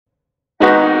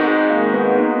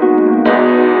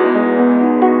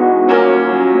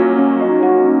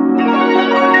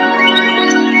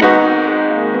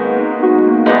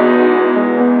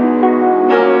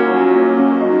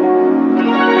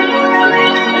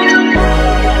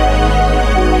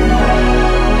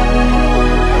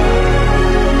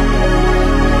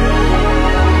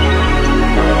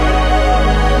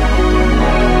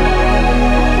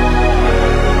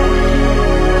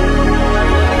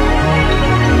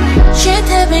Shit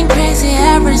have been crazy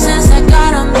ever since I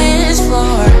got on this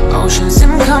floor. Oceans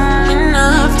seem coming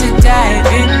up to dive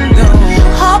in though.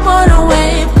 Hop on a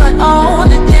wave, got all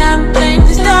the damn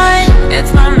things done.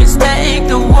 It's my mistake,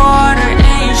 the water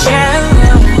ain't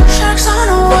shallow. Sharks on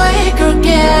a wake or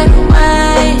get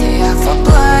away. They out for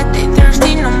blood, they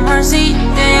thirsty, no mercy.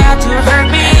 They out to hurt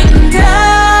me and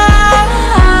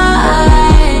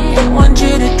I want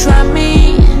you to try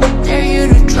me, dare you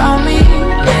to drown me.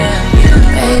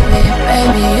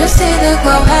 Baby, you see the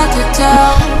glow head to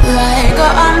toe. Like,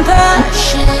 oh, I'm that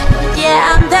shit.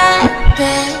 Yeah, I'm that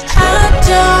bitch. I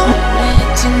don't need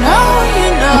to know, you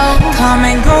know. Come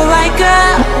and go like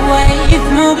a wave,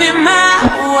 moving my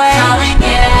way. Come and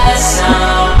get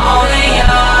some, only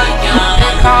you're young.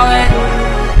 They call it.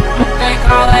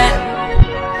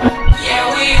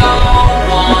 Yeah, we all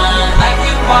one, like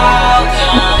we all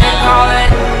done. They call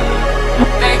it.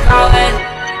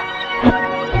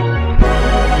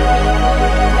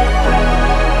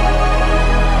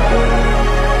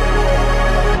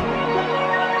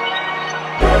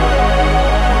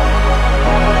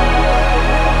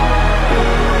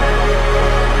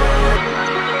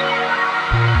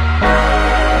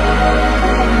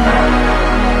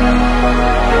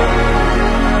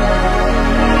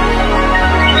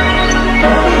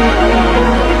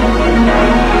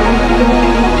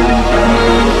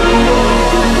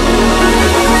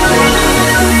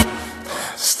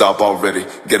 Stop already,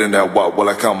 get in that walk while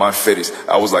I count my fitties.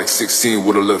 I was like 16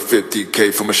 with a little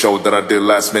 50K from a show that I did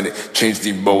last minute. Change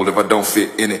the mold if I don't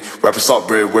fit in it. Rapper salt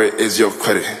bread, where is your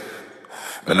credit?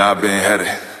 Man, I've been headed.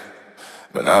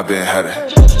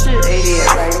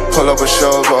 Pull up a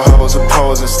show, go hoes and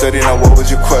pose and steady. Now what was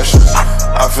your question?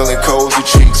 I'm feeling cozy,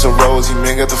 cheeks are rosy.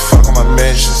 Man, got the fuck on my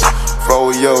mentions.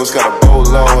 Froyo's got a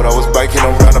boatload. I was biking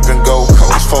around up in Gold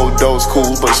Coast. 4 doors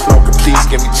cool, but smoking, please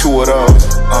give me 2 of those.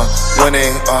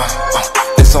 Winning,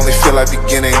 this only feel like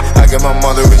beginning. I got my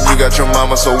mother and you got your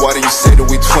mama, so why do you say that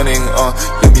we twinning?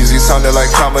 Your music sounded like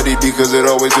comedy because it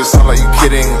always just sound like you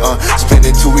kidding.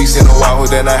 Spending 2 weeks in Oahu,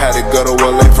 then I had to go to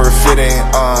LA for a fitting.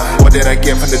 What did I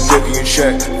get from the dookie and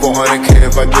check? 400K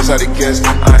if I just had to guess.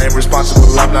 I ain't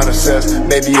responsible, I'm not assessed.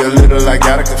 Maybe a little, I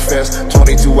gotta confess.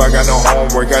 22, I got no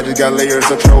homework, I just got layers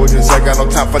of Trojans. I got no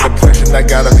time for depression, I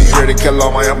gotta be here to kill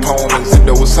all my opponents. And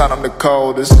know what's out, I'm the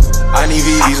coldest. I need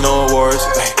VVs, no awards.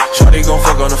 Shawty gon'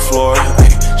 fuck on the floor.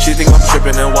 She think I'm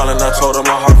trippin' and wildin'. I told her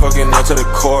my heart fucking up to the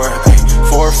core.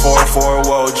 4-4-4,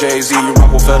 whoa, Jay-Z, you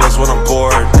rock with fellas when I'm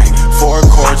bored. 4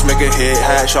 chords, make a hit,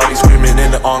 had Shawty screaming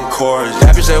in the encores.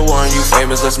 That bitch said, Warren, you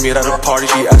famous, let's meet at a party.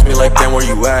 She asked me like, damn, where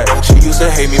you at? She used to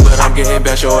hate me, but I'm getting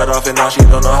back, show it off, and now she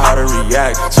don't know how to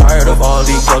react. Tired of all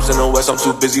these clubs in the West, I'm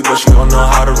too busy, but she don't know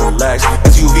how to relax.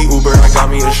 SUV Uber, I got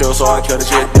me a show, so I kill the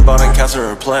shit, dip out and cancel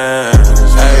her plans.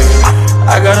 Hey,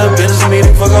 I got a business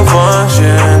meeting, fuck a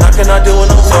function. I cannot deal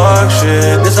with no fuck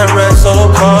shit. This that red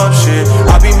solo cup shit.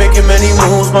 I be making many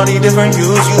moves, money different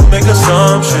views, you make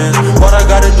assumptions. What I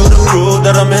gotta do to prove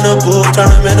that I'm in a booth, turn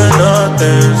them into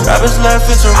nothing. Rappers left,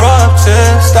 it's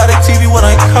erupted. Static TV when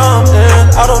I come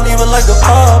in. I don't even like the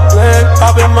public.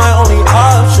 Poppin' my only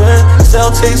option.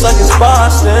 Sell takes like it's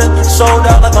Boston. Sold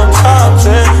out like I'm top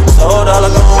 10. Sold out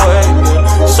like I'm waiting.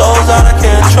 Souls out, I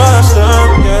can't trust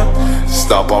them, yeah.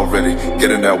 Stop already,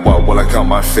 get in that walk while I count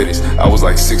my fitties. I was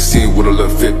like 16 with a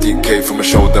little 50K from a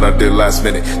show that I did last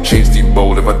minute. Change the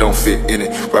mold if I don't fit in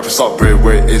it. Rapper salt bread,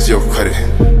 where is your credit?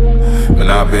 Man,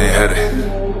 I've been headed.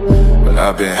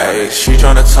 Hey, she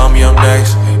tryna tell me I'm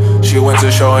next. She went to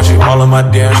the show and she all in my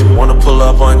DM. She wanna pull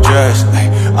up undressed.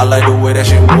 I like the way that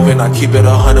she moving. I keep it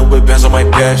 100 with bands on my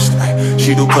desk.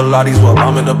 She do Pilates while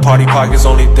I'm in the party pockets.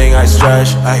 Only thing I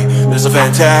stretch. This is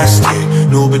fantastic.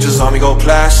 New bitches on me go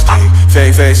plastic.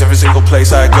 Fake face every single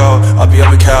place I go. I'll be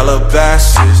up in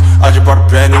Calabasas. I just brought a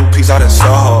brand new piece out in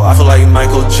Soho. I feel like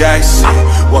Michael Jackson.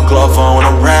 One glove on when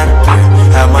I'm rapping.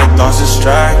 Have my thoughts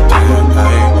distracted.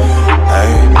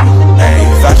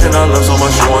 Fashion I love so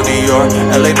much, she want Dior.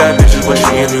 LA bad bitches, but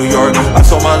she in New York. I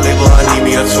told my label I need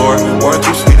me a tour. Weren't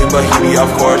too speeding, but he be, of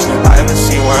course. I haven't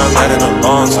seen where I'm at in a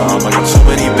long time. I got so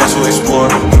many bets to explore.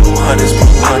 Blue hundreds,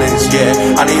 yeah.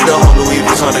 I need the whole Louis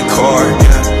Vuitton on the cord,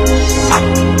 Yeah.